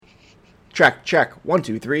Check, check. 1,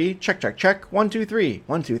 2, 3. Check, check, check. 1, 2, 3.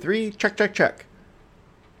 1, 2, 3. Check, check, check.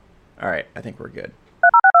 All right, I think we're good.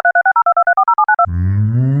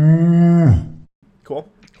 Cool,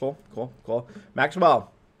 cool, cool, cool.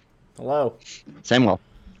 Maxwell, hello. Samuel,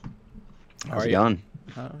 How how's are it you? going?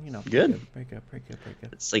 Good. Pretty good, pretty good, pretty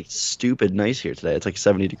good. It's like stupid nice here today. It's like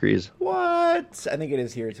 70 degrees. What? I think it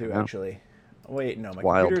is here too, Yeah. actually. Wait, no, my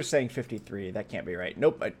Wild. computer's saying 53. That can't be right.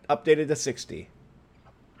 Nope, I updated to 60.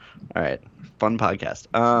 All right, fun podcast.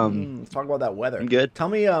 Let's talk about that weather. I'm good. Tell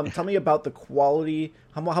me about the quality.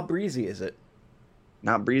 How breezy is it?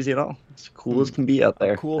 Not breezy at all. It's cool as can be out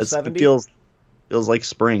there. cool It 70? feels like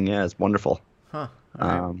spring. Yeah, it's wonderful. Huh. All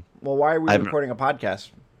right. Um, Well, why are we I haven't- recording a podcast?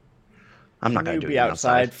 I'm not Shouldn't gonna you do be it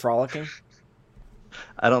outside frolicking?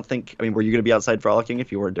 I don't think. I mean, were you gonna be outside frolicking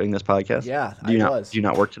if you were doing this podcast? Yeah, Do you I not? was. Do you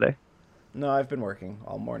not work today? No, I've been working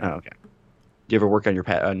all morning. Oh, okay. Do you ever work on your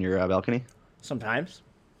balcony? Sometimes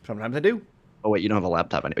I do. Oh wait, you don't have a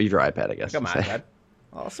laptop. You have your iPad, I guess. I got my Okay. iPad.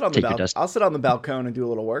 I'll sit on the Take your desk. I'll sit on the balcony and do a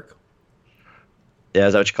little work. Yeah,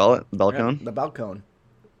 is that what you call it? The Yeah, balcony? the balcony.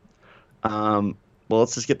 Well,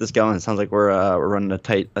 let's just get this going. It sounds like we're running a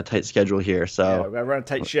tight schedule here, Yeah, so we gotta run a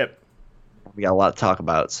tight ship. we got a lot to talk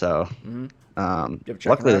about. So, You have a check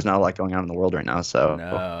luckily, there's mark? not a lot going on in the world right now. So,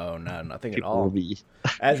 No, nothing at people all. will be.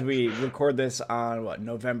 As we record this on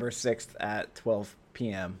November 6th at 12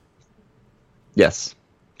 p.m. Yes,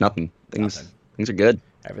 nothing. Nothing. Things are good.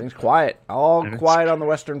 Everything's quiet. All Everything's- quiet on the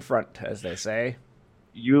Western Front, as they say.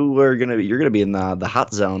 You're gonna be in the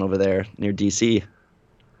hot zone over there near DC.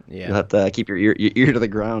 Yeah. You'll have to keep your ear to the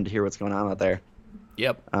ground to hear what's going on out there.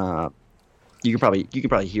 Yep. You can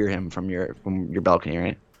probably hear him from your balcony,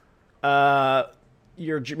 right?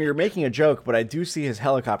 You're making a joke, but I do see his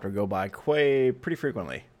helicopter go by pretty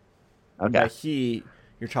frequently. Okay. By he,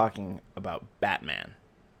 you're talking about Batman.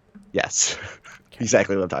 Yes,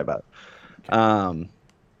 exactly what I'm talking about.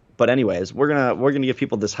 But anyways, we're gonna give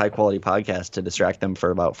people this high quality podcast to distract them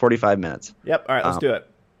for about 45 minutes, Yep. All right, let's do it.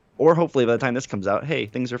 or hopefully by the time this comes out, hey,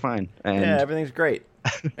 things are fine. And Yeah, everything's great,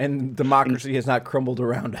 and democracy has not crumbled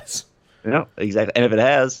around us. exactly. And if it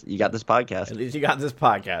has, you got this podcast. At least you got this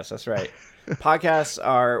podcast. That's right. Podcasts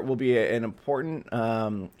will be an important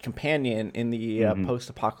companion in the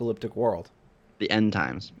post-apocalyptic world. The end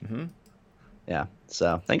times. Mm-hmm. Yeah.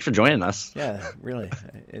 So thanks for joining us Yeah, really.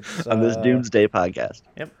 It's on this Doomsday podcast.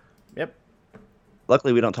 Yep.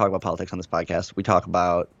 Luckily, we don't talk about politics on this podcast. We talk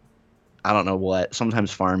about, I don't know what, sometimes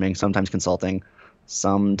farming, sometimes consulting,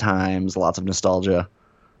 sometimes lots of nostalgia.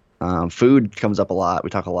 Food comes up a lot. We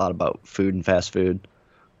talk a lot about food and fast food.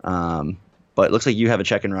 But it looks like you have a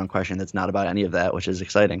check-in round question that's not about any of that, which is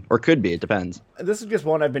exciting. Or could be. It depends. This is just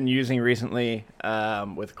one I've been using recently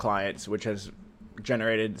with clients, which has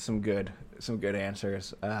generated some good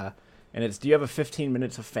answers. And it's, do you have a 15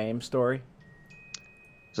 minutes of fame story?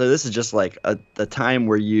 So this is just like a time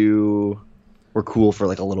where you were cool for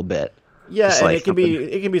like a little bit. Yeah, Just and like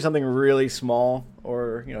it can be something really small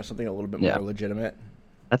or something a little bit more legitimate.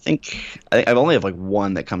 I think I've only have like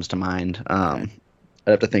one that comes to mind. I'd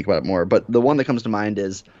have to think about it more, but the one that comes to mind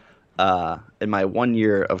is in my 1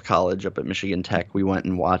 year of college up at Michigan Tech, we went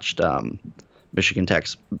and watched Michigan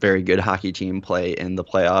Tech's very good hockey team play in the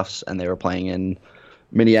playoffs, and they were playing in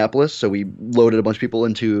Minneapolis. So we loaded a bunch of people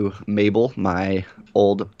into Mabel, my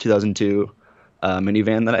old 2002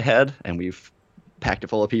 minivan that I had, and we've packed it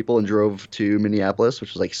full of people and drove to Minneapolis,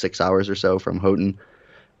 which was like 6 hours or so from Houghton,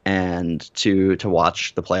 and to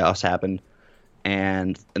watch the playoffs happen.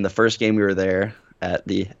 And in the first game we were there at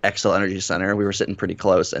the Xcel Energy Center, we were sitting pretty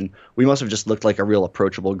close, and we must have just looked like a real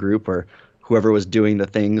approachable group, or whoever was doing the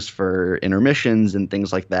things for intermissions and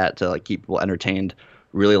things like that to like keep people entertained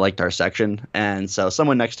really liked our section. And so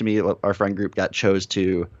someone next to me, our friend group, chose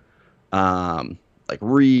to like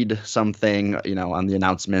read something, on the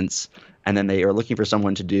announcements, and then they were looking for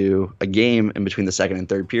someone to do a game in between the second and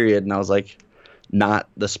third period. And I was like, not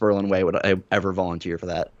the Sperlin way would I ever volunteer for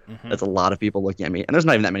that. Mm-hmm. That's a lot of people looking at me, and there's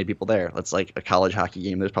not even that many people there. It's like a college hockey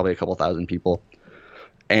game. There's probably a couple thousand people.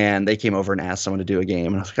 And they came over and asked someone to do a game,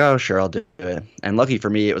 and I was like, oh, sure, I'll do it. And lucky for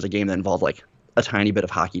me, it was a game that involved like a tiny bit of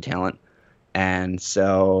hockey talent. And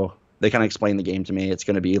so they kind of explained the game to me. It's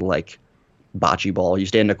going to be like bocce ball. You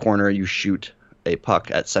stand in a corner, you shoot a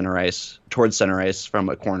puck at center ice, towards center ice from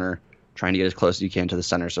a corner, trying to get as close as you can to the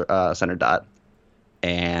center dot.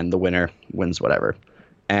 And the winner wins whatever.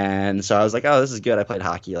 And so I was like, oh, this is good. I played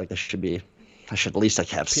hockey. Like I should at least like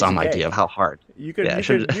have some idea of how hard. You could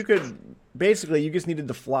basically, you just needed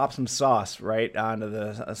to flop some sauce right onto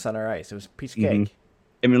the center ice. It was a piece of cake.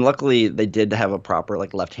 I mean, luckily they did have a proper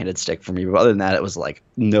like left-handed stick for me, but other than that, it was like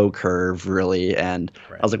no curve really, and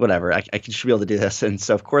I Right. was like, whatever, should be able to do this. And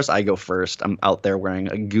so of course I go first. I'm out there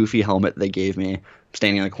wearing a goofy helmet they gave me,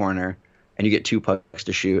 standing in the corner, and you get two pucks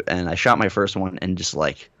to shoot, and I shot my first one and just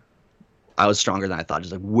like I was stronger than I thought,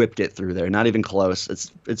 just like whipped it through there, not even close.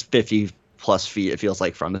 It's 50 plus feet. It feels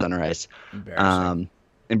like from the center ice, Embarrassing.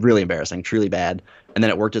 and really embarrassing, truly bad. And then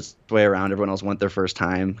it worked its way around. Everyone else went their first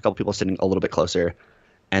time. A couple people sitting a little bit closer.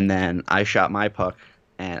 And then I shot my puck,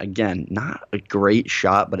 and again, not a great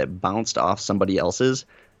shot, but it bounced off somebody else's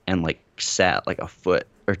and like sat like a foot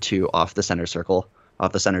or two off the center circle,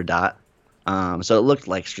 off the center dot. So it looked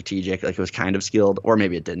like strategic, like it was kind of skilled, or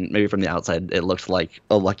maybe it didn't. Maybe from the outside, it looked like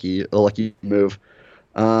a lucky move.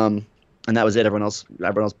 And that was it. Everyone else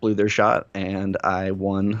blew their shot, and I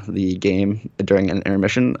won the game during an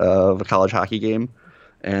intermission of a college hockey game.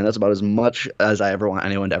 And that's about as much as I ever want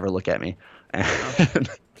anyone to ever look at me. And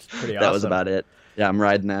It's pretty that was awesome. about it. Yeah, I'm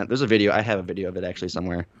riding that. There's a video. I have a video of it actually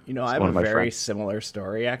somewhere. You know, It's I have one a of my very friends. similar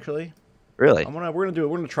story actually. Really? We're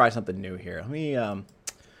gonna try something new here. Let me I'm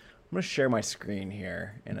gonna share my screen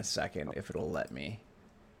here in a second if it'll let me.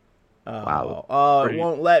 Wow. Oh, it Pretty-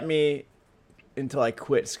 won't let me until I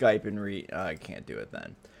quit Skype and I can't do it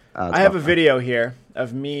then. It's I have a about- video here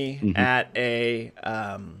of me Mm-hmm. at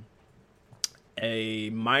a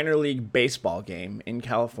minor league baseball game in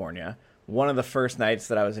California. One of the first nights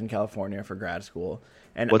that I was in California for grad school,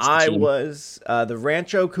 and What's the I team? was the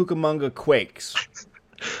Rancho Cucamonga Quakes.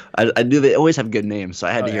 I knew they always have good names, so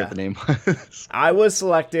I had Oh, to hear yeah. what the name was. I was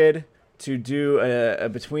selected to do a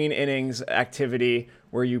between innings activity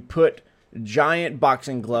where you put giant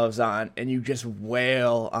boxing gloves on and you just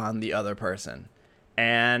wail on the other person.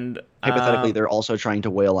 And Hypothetically, they're also trying to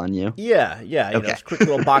wail on you. yeah, you know, Okay. it's a quick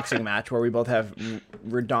little boxing match where we both have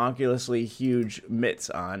redonkulously huge mitts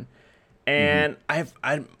on. And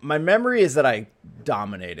my memory is that I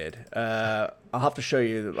dominated. I'll have to show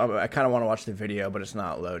you. I kind of want to watch the video, but it's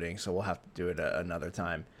not loading, so we'll have to do it another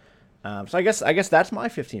time. So I guess that's my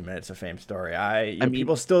 15 minutes of fame story. mean-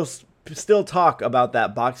 People still talk about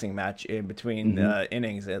that boxing match in between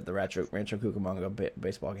innings at the Rancho Cucamonga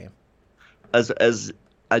baseball game. As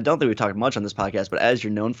I don't think we talked much on this podcast, but as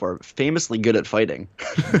you're known for, famously good at fighting.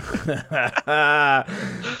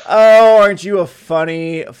 Oh, aren't you a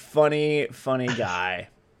funny guy?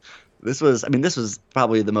 This was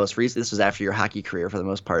probably the most recent. This was after your hockey career for the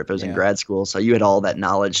most part. But it was in Yeah. grad school, so you had all that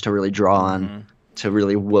knowledge to really draw on, to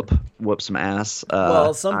really whoop some ass.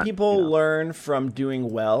 Well, some on- people you know. learn from doing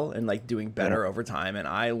well and like doing better over time, and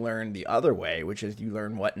I learned the other way, which is you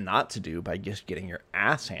learn what not to do by just getting your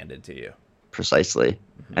ass handed to you. Precisely.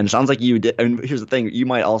 And it sounds like you did. And here's the thing: you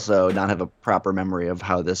might also not have a proper memory of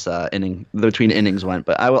how this between innings went.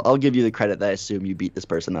 But I'll give you the credit that I assume you beat this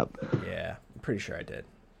person up. Yeah, I'm pretty sure I did.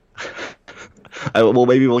 Well,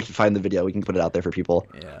 maybe we can find the video. We can put it out there for people.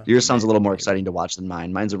 Yeah. Yours sounds a little more exciting to watch than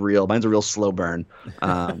mine. Mine's a real slow burn.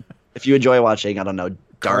 If you enjoy watching, I don't know,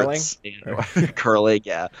 darts, curling,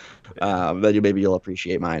 yeah, then you'll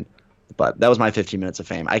appreciate mine. But that was my 15 minutes of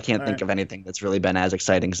fame. I can't think right. of anything that's really been as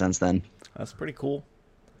exciting since then. That's pretty cool.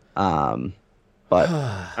 But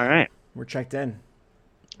all right, We're checked in.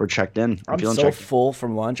 we're checked in. I'm feeling so checked. full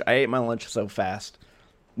from lunch. I ate my lunch so fast.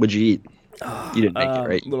 What'd you eat? You didn't make it,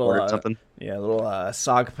 right? You Little ordered something. Yeah, a little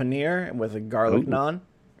sag paneer with a garlic Ooh. naan.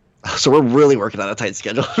 So we're really working on a tight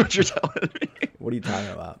schedule. What you're telling me? What are you talking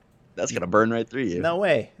about? That's gonna burn right through you. No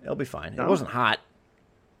way. It'll be fine. It No? wasn't hot.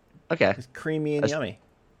 Okay. It's creamy and That's- yummy.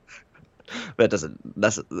 But it doesn't.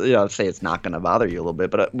 That's say it's not gonna bother you a little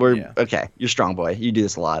bit. But we're Yeah. okay. You're strong, boy. You do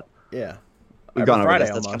this a lot. Yeah. We've Every gone over Friday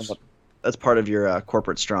this. That's kind almost. of that's part of your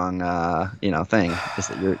corporate strong, thing. Is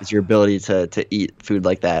that your ability to eat food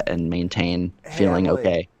like that and maintain feeling Emily.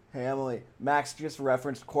 okay. Hey, Emily. Max just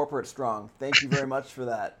referenced corporate strong. Thank you very much for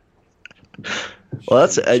that. Well,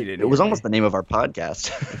 that's She didn't it was hear almost me. the name of our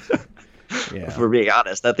podcast. Yeah. If we're being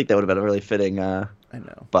honest, I think that would have been a really fitting. I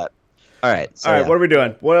know. But all right. So All right, yeah. what are we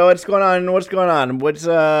doing? What's going on? What's going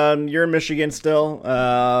on? You're in Michigan still.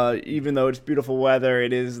 Even though it's beautiful weather,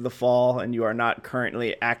 it is the fall, and you are not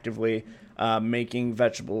currently actively making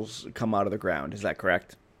vegetables come out of the ground. Is that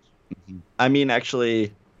correct? I mean,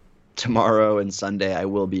 actually, tomorrow and Sunday I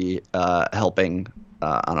will be helping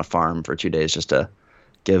on a farm for 2 days just to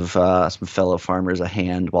give some fellow farmers a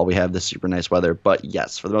hand while we have this super nice weather. But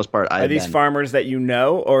yes, for the most part, Are these farmers that you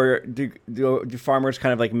know, or do farmers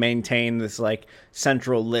kind of like maintain this like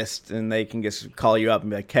central list, and they can just call you up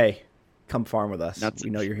and be like, "Hey, come farm with us. We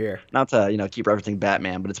know you're here. Not to keep referencing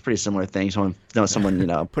Batman, but it's a pretty similar thing. Someone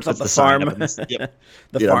puts up the farm, yep.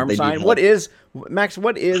 the farm sign. What is Max?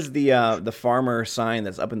 What is the farmer sign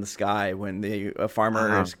that's up in the sky when a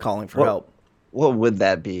farmer is calling for help? What would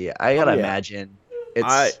that be? I gotta imagine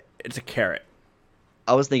it's a carrot.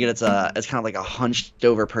 I was thinking it's kind of like a hunched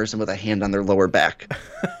over person with a hand on their lower back.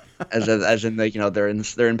 As in like they're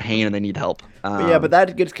in pain and they need help. But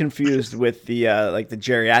that gets confused with the like the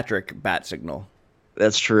geriatric bat signal.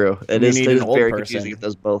 That's true. It is very confusing if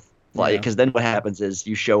those both fly. Because then what happens is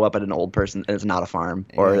you show up at an old person and it's not a farm,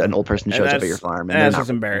 or an old person shows up at your farm, and that's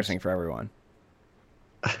just embarrassing for everyone.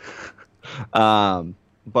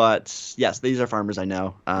 But yes, these are farmers I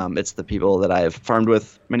know. It's the people that I've farmed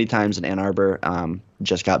with many times in Ann Arbor.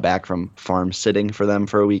 Just got back from farm sitting for them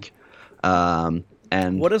for a week.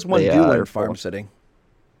 And what does one do when farm sitting?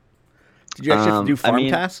 Did you actually have to do farm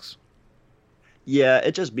tasks? Yeah,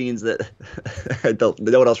 it just means that no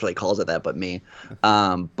one else really calls it that but me.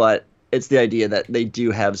 But it's the idea that they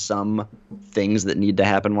do have some things that need to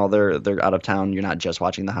happen while they're out of town. You're not just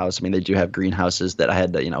watching the house. I mean, they do have greenhouses that I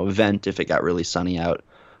had to vent if it got really sunny out.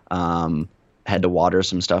 Had to water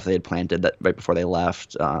some stuff they had planted that right before they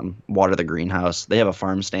left. Water the greenhouse. They have a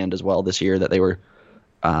farm stand as well this year that they were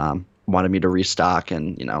wanted me to restock,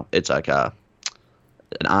 and it's like an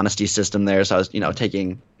honesty system there. So I was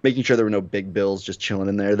making sure there were no big bills just chilling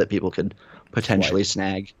in there that people could potentially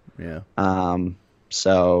snag. Yeah.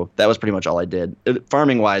 So that was pretty much all I did.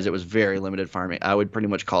 Farming wise, it was very limited farming. I would pretty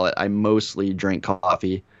much call it I mostly drank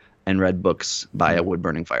coffee and read books by a wood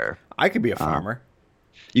burning fire. I could be a farmer.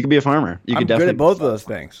 You could be a farmer. I'm good at both of those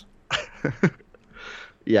things.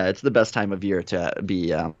 Yeah, it's the best time of year to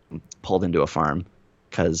be pulled into a farm.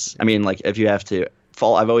 Because, I mean, like, if you have to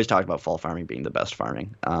fall, I've always talked about fall farming being the best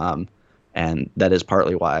farming. And that is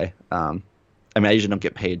partly why. I mean, I usually don't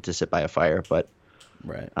get paid to sit by a fire, but.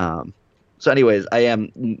 Right. So anyways, I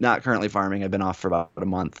am not currently farming. I've been off for about a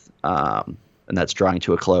month. And that's drawing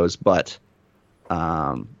to a close. But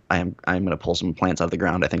I'm going to pull some plants out of the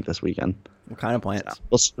ground, I think, this weekend. What kind of plants?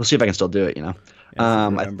 So we'll see if I can still do it,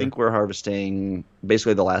 I think we're harvesting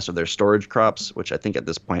basically the last of their storage crops, which I think at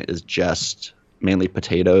this point is just mainly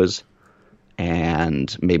potatoes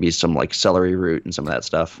and maybe some like celery root and some of that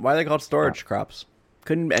stuff. Why are they called storage crops?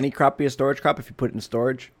 Couldn't any crop be a storage crop if you put it in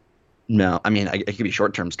storage? No, I mean, it could be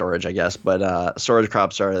short-term storage, I guess, but storage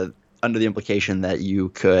crops are under the implication that you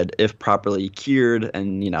could, if properly cured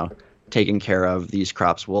and, taken care of, these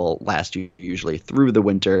crops will last you usually through the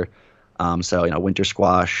winter. So, winter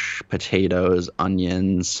squash, potatoes,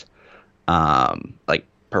 onions, like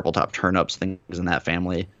purple top turnips, things in that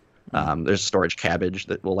family. There's storage cabbage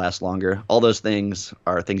that will last longer. All those things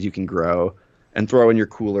are things you can grow and throw in your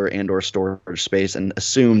cooler and or storage space and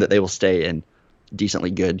assume that they will stay in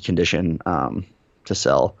decently good condition to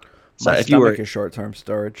sell. So if you were short-term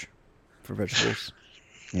storage for vegetables.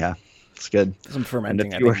 Yeah, it's good. Some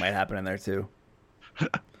fermenting I think might happen in there too.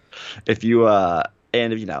 If you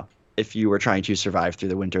were trying to survive through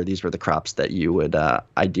the winter, these were the crops that you would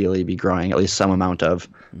ideally be growing at least some amount of,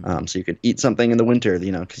 so you could eat something in the winter,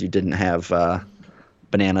 because you didn't have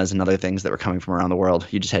bananas and other things that were coming from around the world.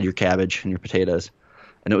 You just had your cabbage and your potatoes,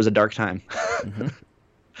 and it was a dark time. Mm-hmm.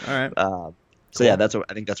 All right. So yeah,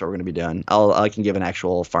 I think that's what we're going to be doing. I can give an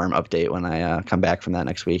actual farm update when I come back from that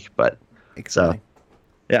next week. But exciting.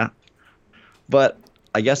 Yeah. But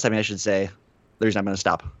I guess I should say the reason I'm going to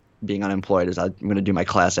stop being unemployed is I'm going to do my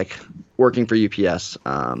classic working for UPS.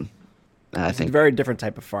 And I think it's a very different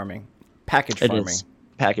type of farming. Package farming. It is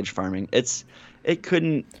package farming. It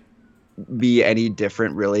couldn't be any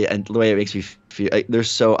different really, and the way it makes me feel, they're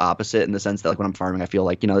so opposite in the sense that like when I'm farming, I feel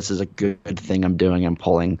like this is a good thing I'm doing. I'm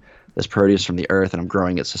pulling this produce from the earth and I'm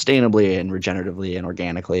growing it sustainably and regeneratively and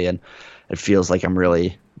organically, and it feels like I'm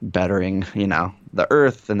really bettering the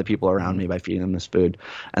earth and the people around me by feeding them this food.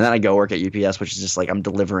 And then I go work at UPS, which is just like I'm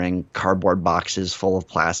delivering cardboard boxes full of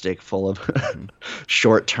plastic, full of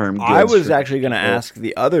short-term goods. I was actually going to ask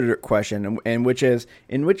the other question, and which is,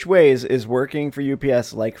 in which ways is working for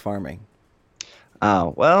UPS like farming?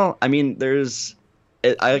 Oh, well, I mean,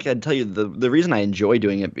 I can tell you the reason I enjoy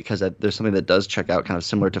doing it, because there's something that does check out kind of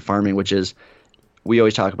similar to farming, which is we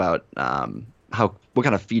always talk about what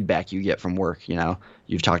kind of feedback you get from work.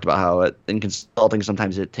 You've talked about how in consulting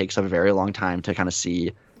sometimes it takes a very long time to kind of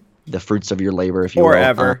see the fruits of your labor, if you will.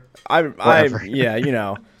 Ever.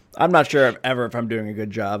 Yeah, I'm not sure if I'm doing a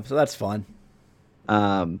good job, so that's fun.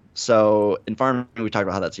 So in farming, we talked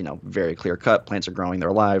about how that's very clear cut. Plants are growing, they're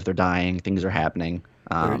alive, they're dying, things are happening.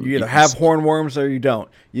 You either have hornworms or you don't.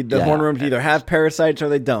 Hornworms either have parasites or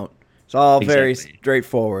they don't. It's all very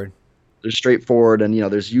straightforward. they're straightforward, and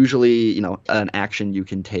there's usually an action you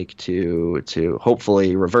can take to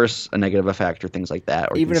hopefully reverse a negative effect or things like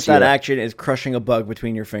that. Or Even if that action is crushing a bug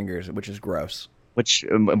between your fingers, which is gross. Which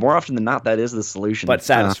more often than not, that is the solution. But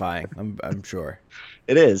satisfying, I'm sure.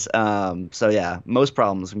 It is. So yeah, most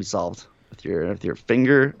problems can be solved with your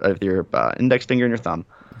finger, with your index finger and your thumb.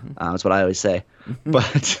 That's what I always say.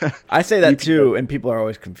 But I say that too, and people are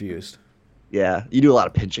always confused. Yeah, you do a lot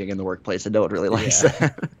of pinching in the workplace, and no one really likes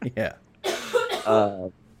that. Yeah.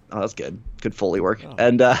 Oh, that's good. Good Foley work. Oh,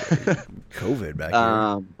 and COVID back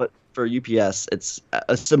here. But for UPS, it's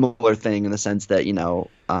a similar thing in the sense that in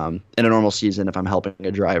a normal season, if I'm helping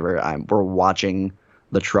a driver, we're watching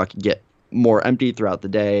the truck get more empty throughout the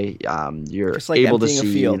day. You're just like able to emptying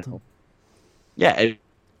a see. field. Yeah.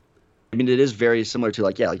 I mean, it is very similar to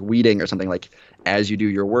like weeding or something. Like as you do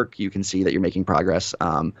your work, you can see that you're making progress.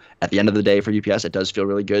 At the end of the day for UPS, it does feel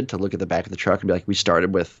really good to look at the back of the truck and be like, we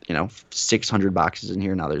started with 600 boxes in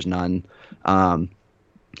here. Now there's none.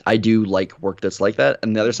 I do like work that's like that.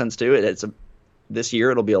 And the other sense too, this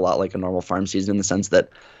year it'll be a lot like a normal farm season in the sense that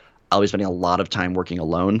I'll be spending a lot of time working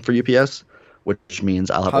alone for UPS, which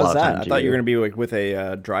means I'll have a lot of time. I thought you were going to be like with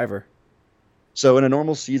a driver. So in a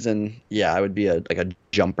normal season, yeah, I would be a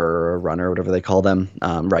jumper or a runner, whatever they call them,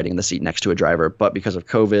 riding in the seat next to a driver. But because of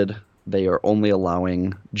COVID, they are only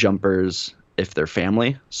allowing jumpers if they're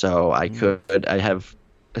family. So I have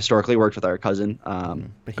historically worked with our cousin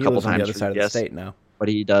but he lives on the other side of the state now. But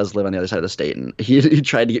he does live on the other side of the state, and he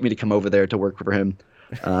tried to get me to come over there to work for him.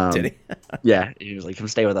 Did he? Yeah, he was like, "Come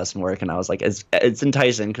stay with us and work," and I was like, "It's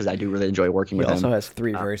enticing because I do really enjoy working with him." He also has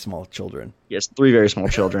 3 very small children. He has 3 very small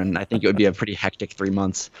children. I think it would be a pretty hectic 3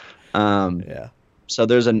 months. Yeah. So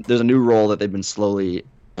there's a new role that they've been slowly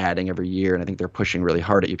adding every year, and I think they're pushing really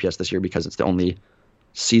hard at UPS this year because it's the only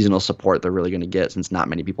seasonal support they're really going to get, since not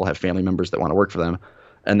many people have family members that want to work for them,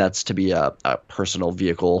 and that's to be a personal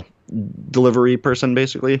vehicle delivery person,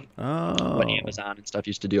 basically. Oh. What Amazon and stuff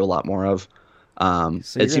used to do a lot more of. So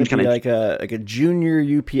it seems kind of like a junior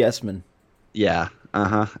UPS man. Yeah.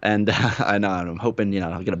 And I know I'm hoping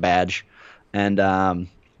I'll get a badge. And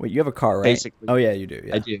wait, you have a car, right? Basically, oh yeah, you do.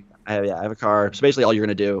 Yeah. I do. I have a car. So basically, all you're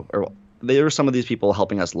gonna do, or there were some of these people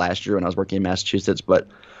helping us last year when I was working in Massachusetts, but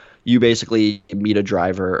you basically meet a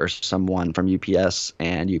driver or someone from UPS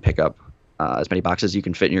and you pick up as many boxes as you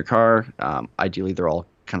can fit in your car. Ideally, they're all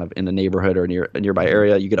kind of in the neighborhood or a nearby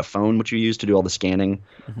area. You get a phone, which you use to do all the scanning.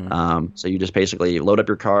 So you just basically load up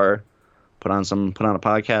your car, put on a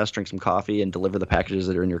podcast, drink some coffee, and deliver the packages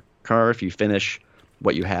that are in your car. If you finish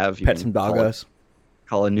what you have, you pet some doggos.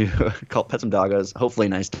 Call pet some doggos, hopefully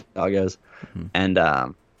nice doggos, and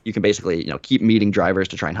you can basically keep meeting drivers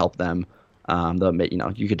to try and help them.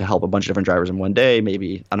 You could help a bunch of different drivers in one day.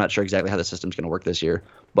 Maybe I'm not sure exactly how the system's going to work this year,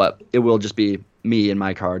 but it will just be me in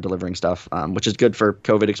my car delivering stuff, which is good for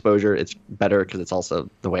COVID exposure. It's better because it's also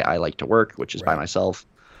the way I like to work, which is by myself.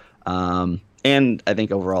 And I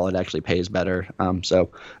think overall it actually pays better. So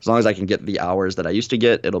as long as I can get the hours that I used to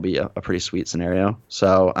get, it'll be a pretty sweet scenario.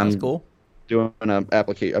 So That's cool. Doing an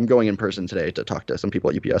application. I'm going in person today to talk to some people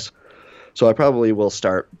at UPS. So I probably will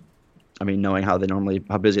start. I mean, knowing how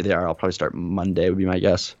busy they are, I'll probably start Monday would be my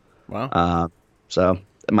guess. Wow. So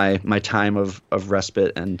my time of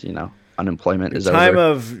respite and unemployment is over. Time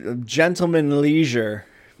of gentleman leisure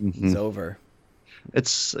is over.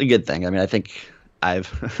 It's a good thing. I mean, I think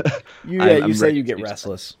you say you get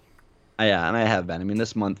restless. Yeah, and I have been. I mean,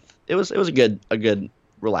 this month it was a good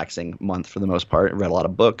relaxing month for the most part. I read a lot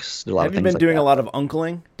of books. Did a lot have of you things been doing that. a lot of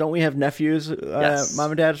uncling? Don't we have nephews, Yes.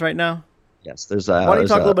 mom and dads right now? Yes, there's. Why don't you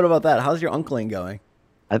talk a little bit about that? How's your uncling going?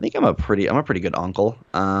 I think I'm a pretty good uncle.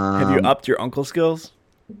 Have you upped your uncle skills?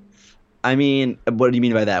 I mean, what do you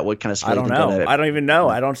mean by that? What kind of skills? I don't know. I don't even know.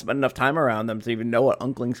 I don't spend enough time around them to even know what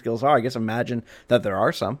uncling skills are. I guess imagine that there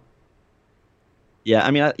are some. Yeah,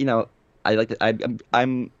 I mean, I like to,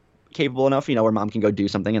 I'm capable enough, where mom can go do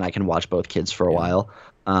something and I can watch both kids for a while.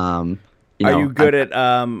 Are you good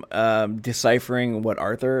at deciphering what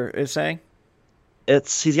Arthur is saying?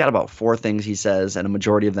 He's got about 4 things he says, and a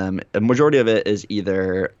majority of it is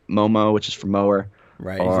either Momo, which is for mower,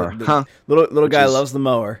 right? Or little guy loves the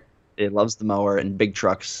mower. It loves the mower and big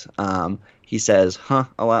trucks. He says a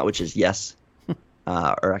lot, which is yes,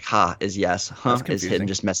 or like ha is yes, is him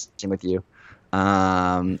just messing with you.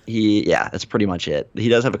 That's pretty much it. He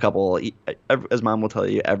does have a couple. As mom will tell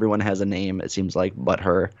you, everyone has a name. It seems like, but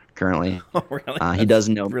her currently. Oh, really? He does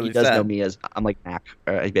know. Really he does sad. know me as I'm like Mac.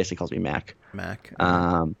 He basically calls me Mac. Mac.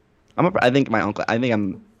 I think my uncle. I think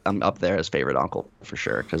I'm up there as favorite uncle for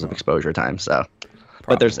sure because of exposure time. So,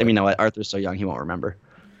 but there's. I mean, Arthur's so young he won't remember.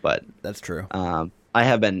 But that's true. I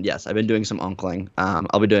have been, yes, I've been doing some uncling.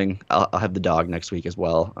 I'll have the dog next week as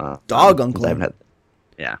well. Dog since I haven't uncling. had,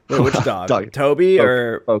 yeah. Wait, which dog? Dog. Toby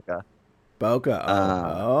or Boca. Boca?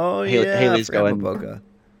 Uh, Oh yeah, Haley's I forgot about going. Boca.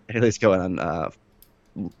 Haley's going on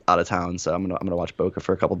out of town, so I'm gonna watch Boca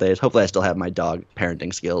for a couple days. Hopefully, I still have my dog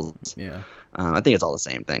parenting skills. Yeah. I think it's all the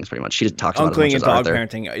same things pretty much. She just talks about it as Uncling much and as dog Arthur.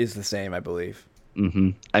 parenting is the same, I believe.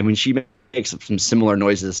 I mean, she makes some similar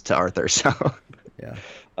noises to Arthur. So, Yeah.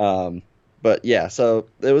 but yeah, so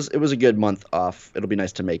it was a good month off. It'll be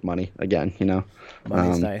nice to make money again, you know.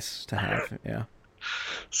 Money's nice to have. Yeah.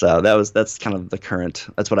 So that's kind of the current.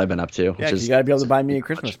 That's what I've been up to. Yeah, Which 'cause is you got to be able to buy me a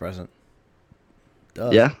Christmas present. Duh.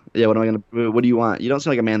 yeah. What do you want? You don't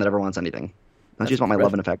seem like a man that ever wants anything. Don't you just want my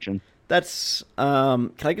love and affection? That's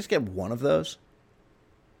can I just get one of those?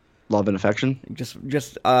 Love and affection.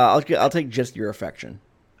 I'll take just your affection.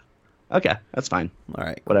 Okay, that's fine. All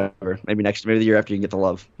right. Whatever. Maybe the year after you can get the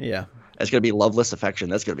love. Yeah. It's gonna be loveless affection.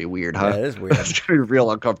 That's gonna be weird, huh? Yeah, it is weird. That's gonna be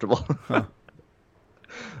real uncomfortable. Huh.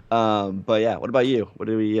 But yeah, what about you? What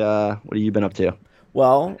have you been up to?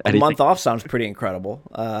 Well, a Anything? month off sounds pretty incredible.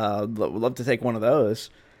 Would love to take one of those.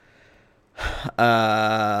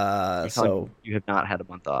 So You have not had a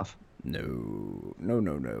month off.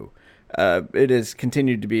 no. It has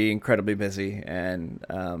continued to be incredibly busy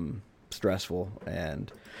and stressful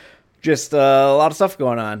and just a lot of stuff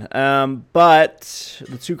going on. But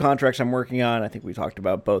the 2 contracts I'm working on, I think we talked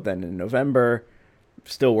about both end in November.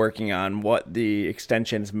 Still working on what the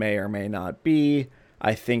extensions may or may not be.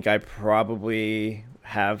 I think I probably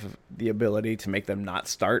have the ability to make them not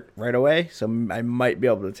start right away. So I might be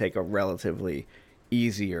able to take a relatively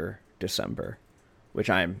easier December, which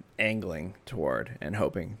I'm angling toward and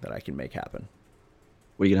hoping that I can make happen.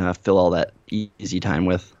 What are you gonna fill all that easy time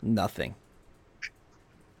with? Nothing.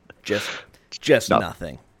 Just No.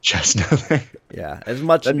 nothing. Just nothing. Yeah, as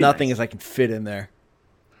much That'd be nothing nice. as I can fit in there.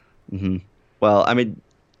 Well, I mean,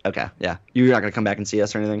 okay, yeah. You're not gonna come back and see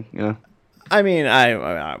us or anything, you know? I mean,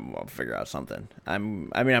 I'll figure out something.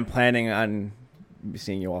 I'm planning on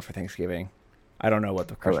seeing you all for Thanksgiving. I don't know what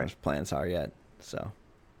the Christmas plans are yet, so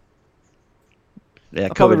Yeah, I'll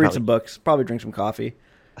probably COVID read some books, probably drink some coffee.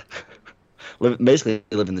 basically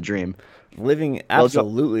living the dream.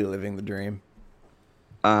 Absolutely living the dream.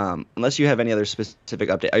 Unless you have any other specific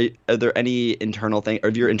update, are there any internal thing, or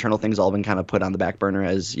have your internal things all been kind of put on the back burner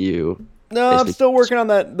as you? No, I'm basically- still working on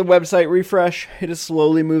the website refresh. It is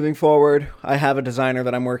slowly moving forward. I have a designer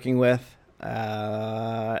that I'm working with,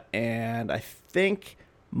 and I think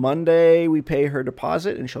Monday we pay her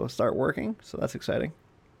deposit and she'll start working. So that's exciting.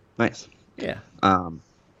 Nice. Yeah. Well,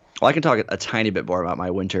 I can talk a tiny bit more about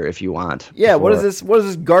my winter if you want. Yeah. What is before- this? What is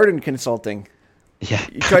this garden consulting? Yeah.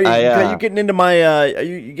 Are you getting into my? Are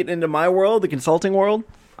you getting into my world, the consulting world?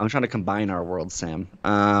 I'm trying to combine our worlds, Sam.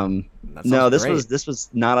 sounds No, this great. was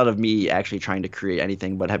not out of me actually trying to create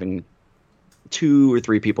anything, but having 2 or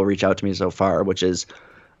 3 people reach out to me so far, which is,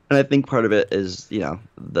 and I think part of it is, you know,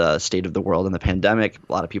 the state of the world and the pandemic.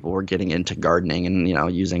 A lot of people were getting into gardening and, you know,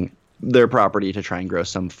 using their property to try and grow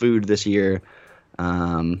some food this year.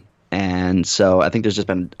 And so I think there's just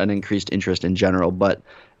been an increased interest in general, but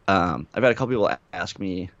I've had a couple people ask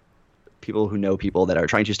me, people who know people that are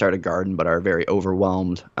trying to start a garden but are very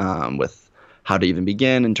overwhelmed with how to even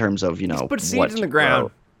begin in terms of, you know, Just put what seeds in to the ground.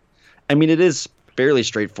 grow. I mean, it is fairly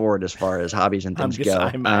straightforward as far as hobbies and I'm things go.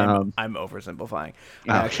 I'm oversimplifying. Okay,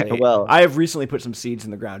 Actually, well- I have recently put some seeds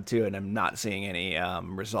in the ground too, and I'm not seeing any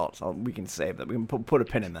results. We can save that. We can put a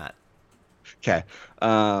pin in that. Okay.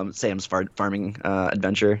 Sam's farming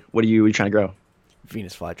adventure. What are you trying to grow?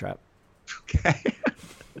 Venus flytrap. Okay.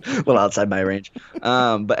 A little outside my range.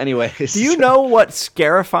 But anyways. Do you know what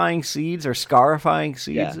scarifying seeds or scarifying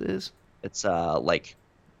seeds Yeah. is? It's like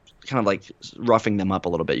kind of like roughing them up a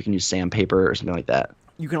little bit. You can use sandpaper or something like that.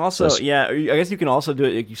 You can also, So- yeah, I guess you can also do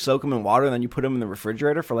it. Like you soak them in water and then you put them in the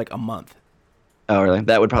refrigerator for like a month. Oh, really?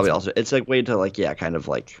 That would probably also. It's like way to like, yeah, kind of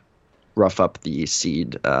like rough up the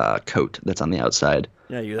seed coat that's on the outside.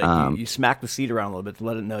 Yeah, you smack the seed around a little bit to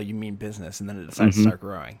let it know you mean business, and then it decides to start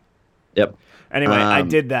growing. Yep. Anyway, I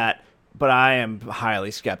did that, but I am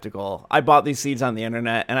highly skeptical. I bought these seeds on the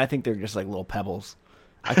internet, and I think they're just like little pebbles.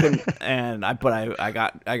 I couldn't, I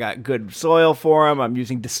got good soil for them. I'm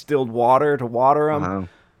using distilled water to water them.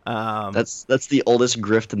 Wow. That's the oldest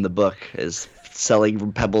grift in the book is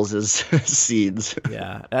selling pebbles as seeds.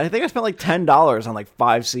 Yeah, I think I spent like $10 on like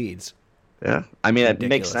 5 seeds. Yeah. I mean, it makes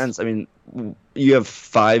Ridiculous. sense. I mean, you have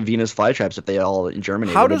 5 Venus flytraps if they all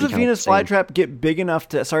germinate. How It'd does a be kind of Venus the same. flytrap get big enough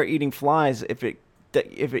to start eating flies if it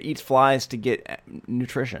eats flies to get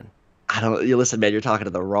nutrition? I don't. You listen, man. You're talking to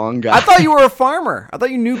the wrong guy. I thought you were a farmer. I thought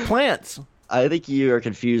you knew plants. I think you are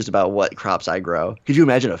confused about what crops I grow. Could you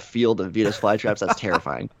imagine a field of Venus flytraps? That's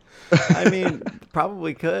terrifying. I mean,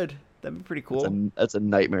 probably could. That'd be pretty cool. That's a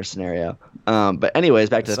nightmare scenario. But anyways,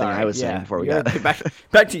 back to the thing I was saying before we got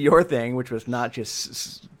back to your thing, which was not just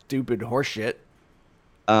stupid horseshit.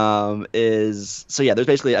 There's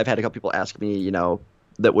basically, I've had a couple people ask me,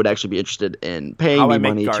 that would actually be interested in paying me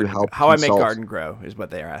money to help how I consult. make garden grow is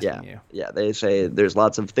what they are asking you. Yeah, they say there's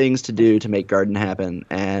lots of things to do to make garden happen,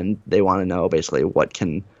 and they want to know basically what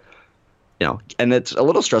can, and it's a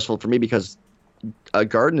little stressful for me because a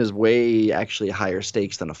garden is way actually higher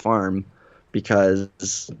stakes than a farm because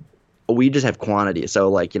we just have quantity. So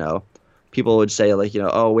like, people would say like,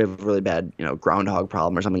 oh, we have a really bad, groundhog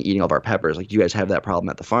problem or something eating all of our peppers. Like, you guys have that problem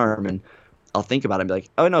at the farm? And I'll think about it and be like,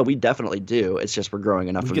 oh no, we definitely do. It's just we're growing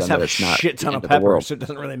enough of them that it's not shit ton of peppers, so it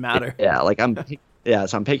doesn't really matter. Yeah,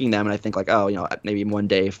 so I'm picking them and I think like, oh, maybe one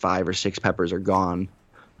day 5 or 6 peppers are gone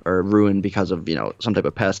or ruined because of, some type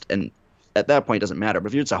of pest. And at that point it doesn't matter.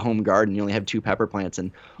 But if it's a home garden, you only have 2 pepper plants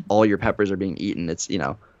and all your peppers are being eaten, it's,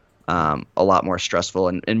 a lot more stressful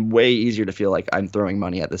and way easier to feel like I'm throwing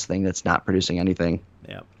money at this thing that's not producing anything.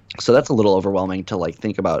 Yeah. So that's a little overwhelming to like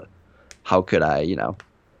think about how could I,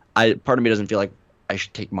 part of me doesn't feel like I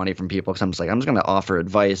should take money from people because I'm just going to offer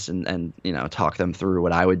advice and talk them through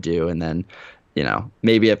what I would do. And then,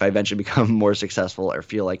 maybe if I eventually become more successful or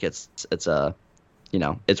feel like it's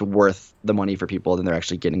worth the money for people, then they're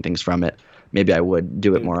actually getting things from it. Maybe I would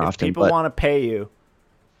do it more often. If people want to pay you,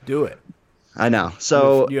 do it. I know.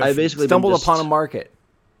 So I basically stumbled upon a market.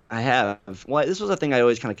 I have. Well, this was a thing I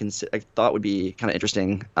always kind of I thought would be kind of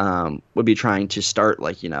interesting. Would be trying to start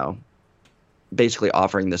like basically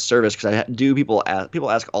offering this service because people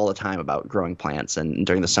ask all the time about growing plants, and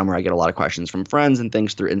during the summer I get a lot of questions from friends and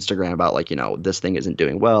things through Instagram about like this thing isn't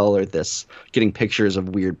doing well or this, getting pictures of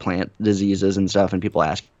weird plant diseases and stuff, and people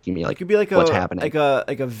asking me like, it could be like what's happening, like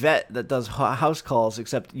a vet that does house calls,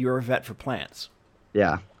 except you're a vet for plants.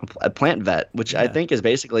 Yeah, a plant vet, which I think is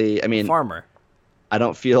basically, farmer. I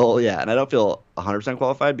don't feel 100%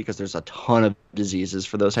 qualified because there's a ton of diseases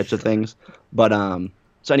for those types of things, but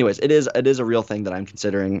so anyways, it is a real thing that I'm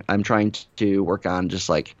considering. I'm trying to work on just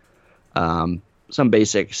like some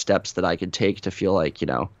basic steps that I could take to feel like,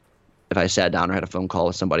 if I sat down or had a phone call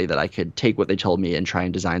with somebody, that I could take what they told me and try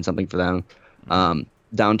and design something for them,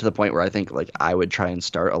 down to the point where I think like I would try and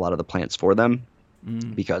start a lot of the plants for them,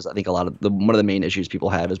 because I think one of the main issues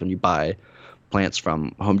people have is when you buy plants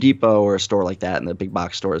from Home Depot or a store like that in the big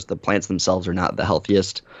box stores, the plants themselves are not the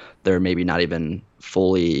healthiest. They're maybe not even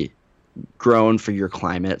fully grown for your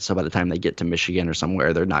climate, so by the time they get to Michigan or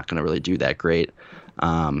somewhere, they're not going to really do that great.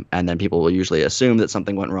 And then people will usually assume that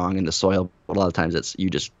something went wrong in the soil, but a lot of times it's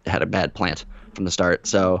you just had a bad plant from the start.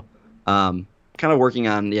 So kind of working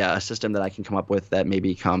on a system that I can come up with that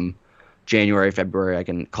maybe come January, February, I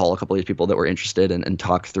can call a couple of these people that were interested and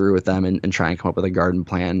talk through with them and try and come up with a garden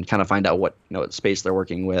plan, kind of find out what space they're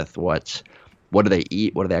working with, what do they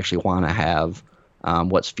eat, what do they actually want to have,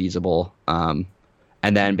 what's feasible,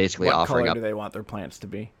 and then basically what offering color up. do they want their plants to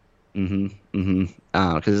be?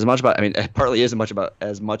 Because as much about, it partly isn't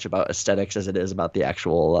as much about aesthetics as it is about the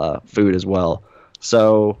actual food as well.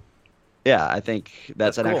 So yeah, I think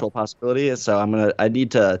that's an cool. actual possibility. So I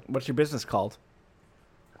need to. What's your business called?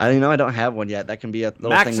 I don't have one yet. That can be a little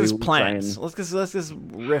Max's thing. Plants. Let's just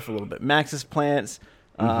riff a little bit. Max's Plants.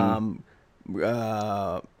 Office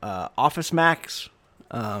Max.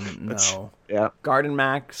 No. Yeah. Garden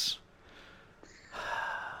Max.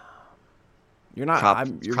 You're not. Crop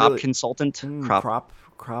really, consultant. Crop.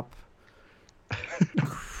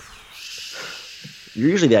 You're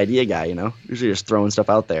usually the idea guy, Usually just throwing stuff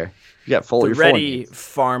out there. You got full. The Ready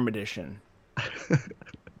Farm Edition.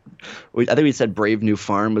 I think we said Brave New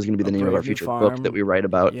Farm was going to be the name of our future book that we write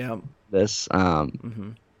about this.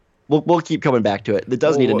 We'll keep coming back to it. It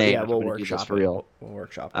does need a name. Yeah, we'll workshop for real. We'll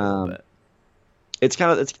workshop a little bit. It's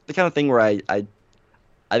the kind of thing where I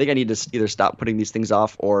think I need to either stop putting these things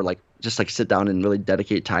off or like just like sit down and really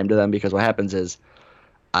dedicate time to them, because what happens is,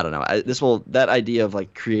 I don't know, that idea of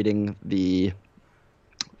like creating the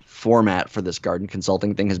format for this garden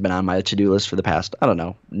consulting thing has been on my to-do list for the past, I don't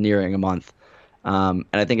know, nearing a month. And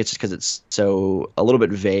I think it's just because it's a little bit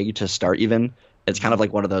vague to start even. It's kind of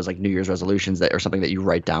like one of those like New Year's resolutions that or something that you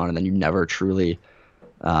write down and then you never truly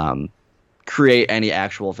create any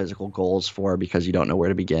actual physical goals for, because you don't know where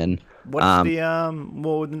to begin. What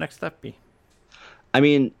would the next step be?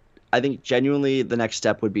 I think genuinely the next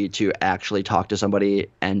step would be to actually talk to somebody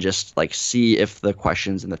and just like see if the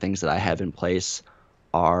questions and the things that I have in place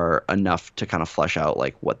are enough to kind of flesh out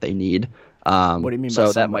like what they need. What do you mean by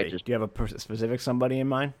somebody? that might just, do you have a specific somebody in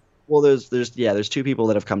mind? Well, there's two people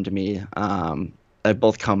that have come to me. They've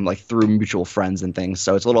both come like through mutual friends and things,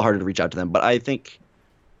 so it's a little harder to reach out to them. But I think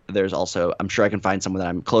there's also, I'm sure I can find someone that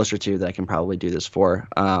I'm closer to that I can probably do this for.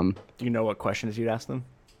 Do you know what questions you'd ask them?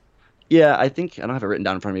 Yeah, I think I don't have it written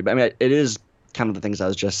down in front of me, but I mean, it is kind of the things I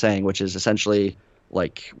was just saying, which is essentially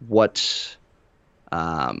like what's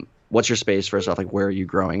your space first off? Like, where are you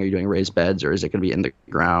growing? Are you doing raised beds, or is it going to be in the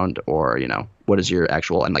ground, or what is your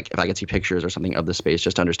actual? And like, if I could see pictures or something of the space,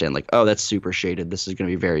 just to understand, like, oh, that's super shaded. This is going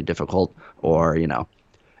to be very difficult, or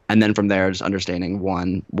and then from there, just understanding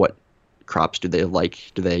what crops do they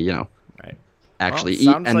like? Do they Right. actually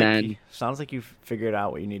Well, eat? And then sounds like you've figured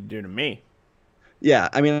out what you need to do to me. yeah,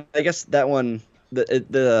 I mean, I guess that one,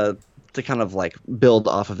 the to kind of like build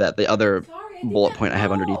off of that, the other bullet point I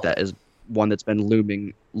have underneath that is one that's been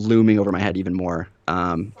looming over my head even more.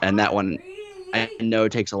 And that one I know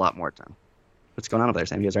takes a lot more time. What's going on over there,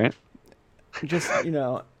 Sam? You guys all right? Just,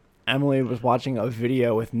 Emily was watching a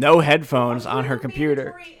video with no headphones on her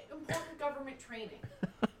computer. Important government training.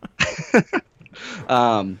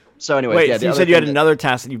 So anyway, Wait, yeah, so you said you had another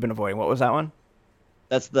task that you've been avoiding. What was that one?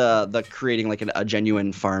 That's the creating like a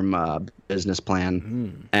genuine farm business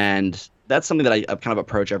plan, and that's something that I kind of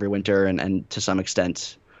approach every winter, and to some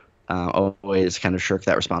extent, always kind of shirk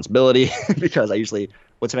that responsibility because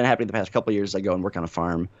what's been happening the past couple of years, I go and work on a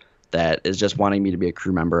farm that is just wanting me to be a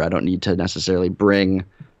crew member. I don't need to necessarily bring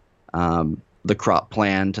the crop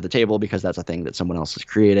plan to the table because that's a thing that someone else is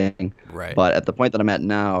creating. Right. But at the point that I'm at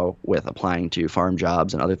now with applying to farm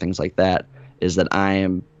jobs and other things like that, is that I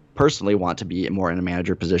am personally want to be more in a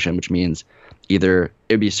manager position, which means either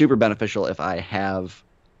it would be super beneficial if I have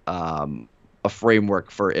a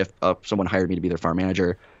framework for if someone hired me to be their farm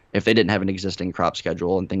manager. If they didn't have an existing crop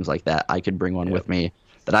schedule and things like that, I could bring one with me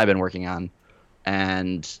that I've been working on.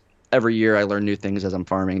 And every year I learn new things as I'm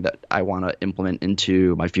farming that I want to implement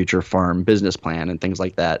into my future farm business plan and things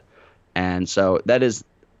like that. And so that is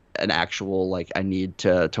an actual, like, I need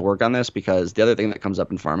to work on this, because the other thing that comes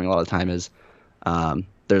up in farming a lot of the time is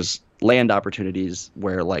there's land opportunities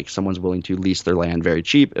where like someone's willing to lease their land very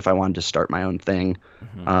cheap if I wanted to start my own thing.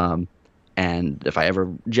 And if I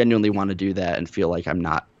ever genuinely want to do that and feel like I'm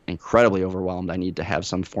not incredibly overwhelmed, I need to have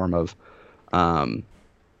some form of,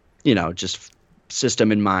 just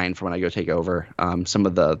system in mind for when I go take over some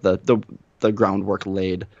of the groundwork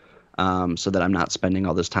laid, so that I'm not spending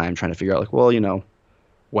all this time trying to figure out like, well,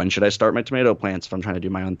 when should I start my tomato plants if I'm trying to do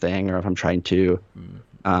my own thing, or if I'm trying to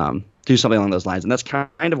do something along those lines. And that's kind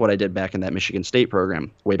of what I did back in that Michigan State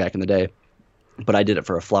program way back in the day. But I did it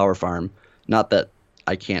for a flower farm. Not that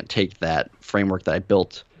I can't take that framework that I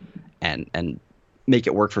built and make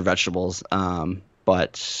it work for vegetables.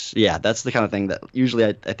 But yeah, that's the kind of thing that usually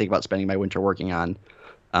I think about spending my winter working on.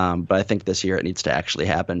 But I think this year it needs to actually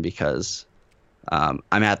happen, because I'm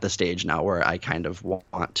at the stage now where I kind of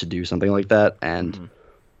want to do something like that. And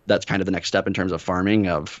that's kind of the next step in terms of farming,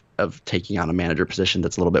 of taking on a manager position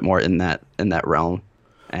that's a little bit more in that realm.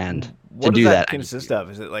 And What to do does that, consist of?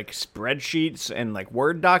 Is it like spreadsheets and like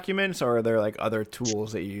Word documents, or are there like other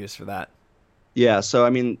tools that you use for that? yeah. So I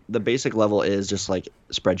mean, the basic level is just like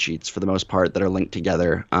spreadsheets for the most part that are linked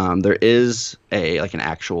together. There is an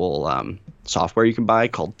actual software you can buy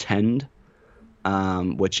called Tend,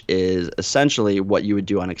 which is essentially what you would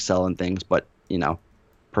do on Excel and things, but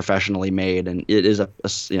professionally made, and it is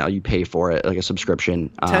you pay for it like a subscription.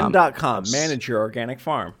 Tend.com, manage your organic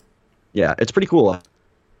farm. Yeah, it's pretty cool.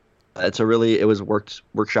 It was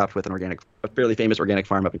workshopped with a fairly famous organic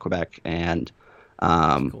farm up in Quebec, and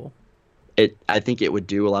Cool. I think it would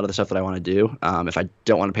do a lot of the stuff that I want to do. If I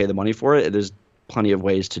don't want to pay the money for it, there's plenty of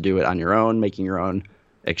ways to do it on your own, making your own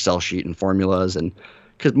Excel sheet and formulas. And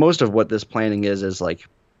because most of what this planning is like,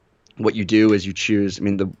 what you do is you choose. I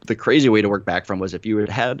mean, the crazy way to work back from was if you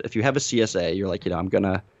have a CSA, you're like, I'm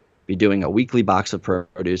gonna be doing a weekly box of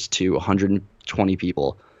produce to 120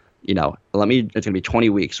 people. It's gonna be 20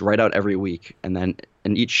 weeks. Write out every week, and then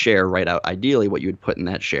in each share, write out ideally what you would put in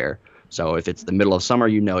that share. So if it's the middle of summer,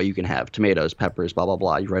 you can have tomatoes, peppers, blah blah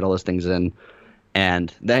blah. You write all those things in,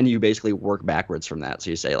 and then you basically work backwards from that. So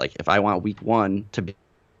you say, like, if I want week 1 to be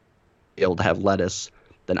able to have lettuce,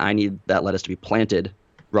 then I need that lettuce to be planted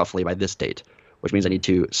roughly by this date, which means I need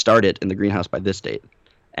to start it in the greenhouse by this date.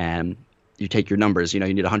 And you take your numbers, you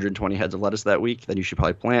need 120 heads of lettuce that week, then you should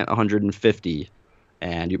probably plant 150,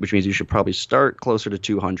 which means you should probably start closer to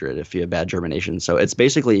 200 if you have bad germination. So it's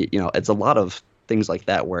basically, it's a lot of things like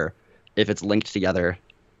that where if it's linked together,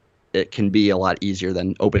 it can be a lot easier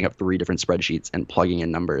than opening up 3 different spreadsheets and plugging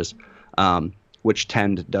in numbers, which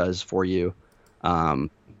Tend does for you.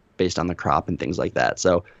 based on the crop and things like that.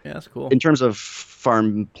 So Yeah, that's cool. in terms of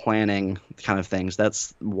farm planning kind of things,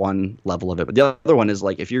 that's one level of it. But the other one is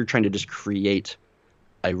like if you're trying to just create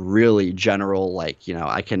a really general, like,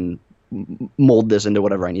 I can mold this into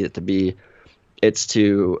whatever I need it to be, it's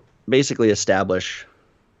to basically establish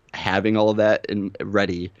having all of that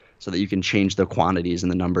ready so that you can change the quantities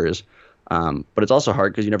and the numbers. But it's also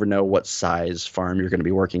hard because you never know what size farm you're going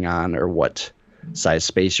to be working on or what size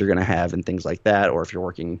space you're going to have and things like that. Or if you're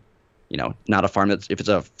working, not a farm if it's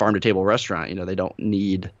a farm to table restaurant, they don't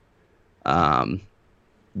need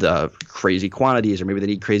the crazy quantities, or maybe they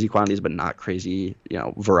need crazy quantities but not crazy,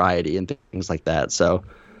 variety and things like that. So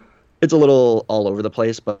it's a little all over the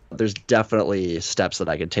place, but there's definitely steps that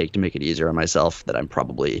I could take to make it easier on myself that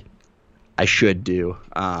I should do.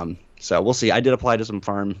 So we'll see. I did apply to some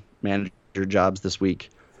farm manager jobs this week,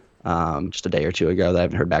 just a day or two ago that I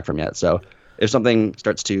haven't heard back from yet. So if something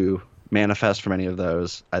starts to manifest from any of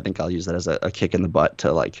those, I think I'll use that as a kick in the butt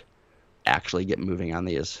to like actually get moving on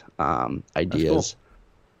these ideas.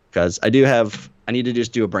 Because I need to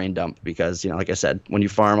just do a brain dump because, like I said, when you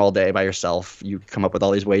farm all day by yourself, you come up with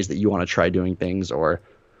all these ways that you want to try doing things, or,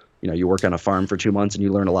 you work on a farm for 2 months and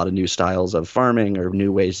you learn a lot of new styles of farming or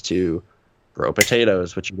new ways to grow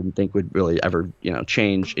potatoes, which you didn't think would really ever,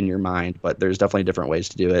 change in your mind. But there's definitely different ways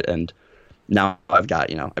to do it. And now I've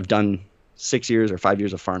got, I've done 6 years or 5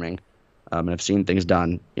 years of farming, and I've seen things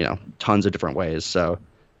done, tons of different ways. So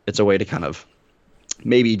it's a way to kind of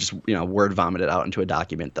maybe just, word vomit it out into a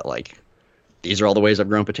document that like, these are all the ways I've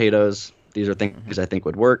grown potatoes. These are things I think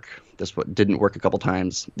would work. This what didn't work a couple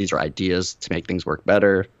times. These are ideas to make things work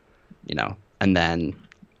better, and then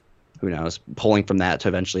who knows, pulling from that to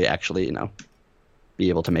eventually actually, be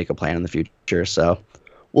able to make a plan in the future. So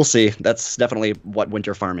we'll see. That's definitely what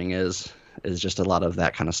winter farming is just a lot of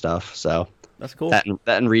that kind of stuff. So That's cool. That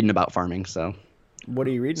and reading about farming. So What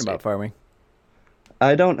are you reading about farming?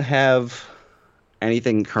 I don't have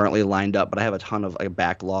anything currently lined up, but I have a ton of a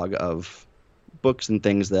backlog of books and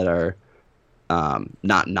things that are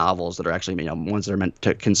not novels, that are actually ones that are meant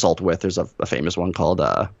to consult with. There's a famous one called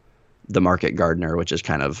The Market Gardener, which is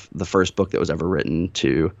kind of the first book that was ever written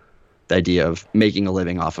to the idea of making a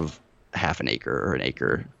living off of half an acre or an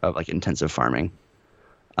acre of like intensive farming.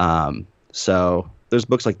 So there's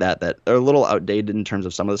books like that are a little outdated in terms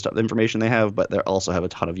of some of the information they have, but they also have a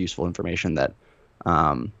ton of useful information that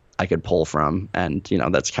I could pull from. And,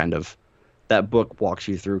 that's kind of, that book walks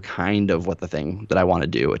you through kind of what the thing that I want to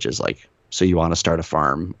do, which is like, so you want to start a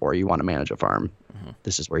farm or you want to manage a farm. Mm-hmm.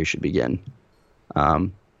 This is where you should begin.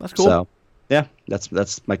 That's cool. So yeah,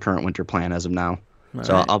 that's my current winter plan as of now. All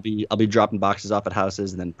so right. I'll be dropping boxes off at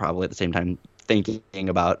houses and then probably at the same time thinking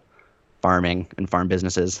about farming and farm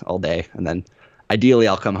businesses all day. And then ideally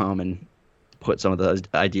I'll come home and put some of those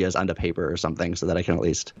ideas onto paper or something so that I can at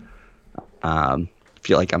least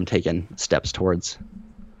feel like I'm taking steps towards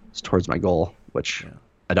my goal, which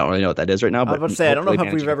I don't really know what that is right now. But I was about to say, I don't know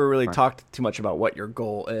if we've ever really farm. talked too much about what your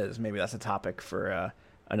goal is. Maybe that's a topic for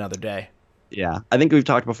another day. Yeah, I think we've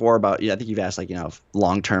talked before about, I think you've asked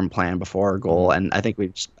long-term plan before goal. And I think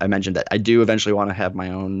I mentioned that I do eventually want to have my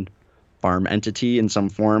own farm entity in some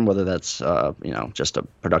form, whether that's, just a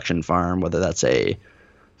production farm, whether that's a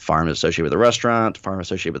farm associated with a restaurant, farm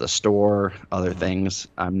associated with a store, other things.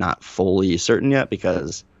 I'm not fully certain yet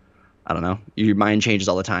because I don't know, your mind changes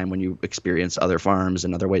all the time when you experience other farms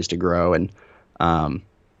and other ways to grow. And,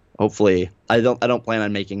 hopefully I don't plan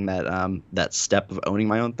on making that step of owning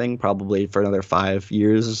my own thing probably for another 5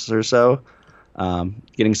 years or so.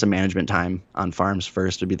 Getting some management time on farms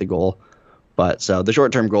first would be the goal. But so the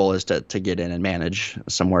short-term goal is to get in and manage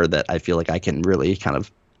somewhere that I feel like I can really kind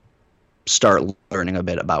of start learning a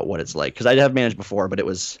bit about what it's like. Because I have managed before, but it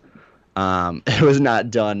was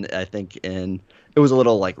not done, I think, it was a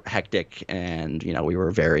little like hectic, and we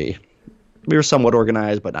were somewhat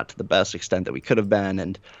organized, but not to the best extent that we could have been.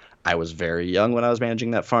 And I was very young when I was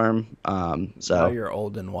managing that farm. So you're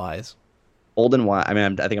old and wise. Old and wise. I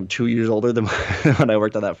mean, I think I'm 2 years older than when I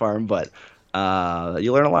worked on that farm, but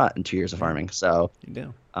you learn a lot in 2 years of farming. So you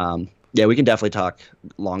do. Yeah, we can definitely talk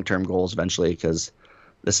long-term goals eventually, because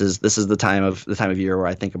this is the time of year where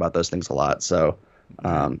I think about those things a lot. So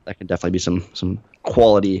that can definitely be some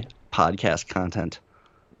quality podcast content.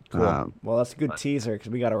 Cool. Well, that's a good teaser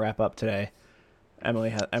because we got to wrap up today.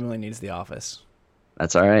 Emily needs the office.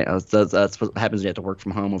 That's all right. That's what happens when you have to work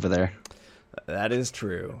from home over there. That is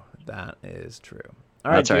true. All right,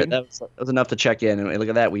 that's all right. That was enough to check in, and look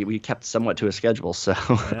at that. We kept somewhat to a schedule, so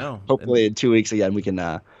I know. Hopefully in 2 weeks again we can do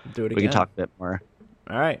it again. We can talk a bit more.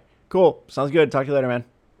 All right, cool. Sounds good. Talk to you later, man.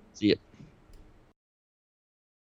 See you.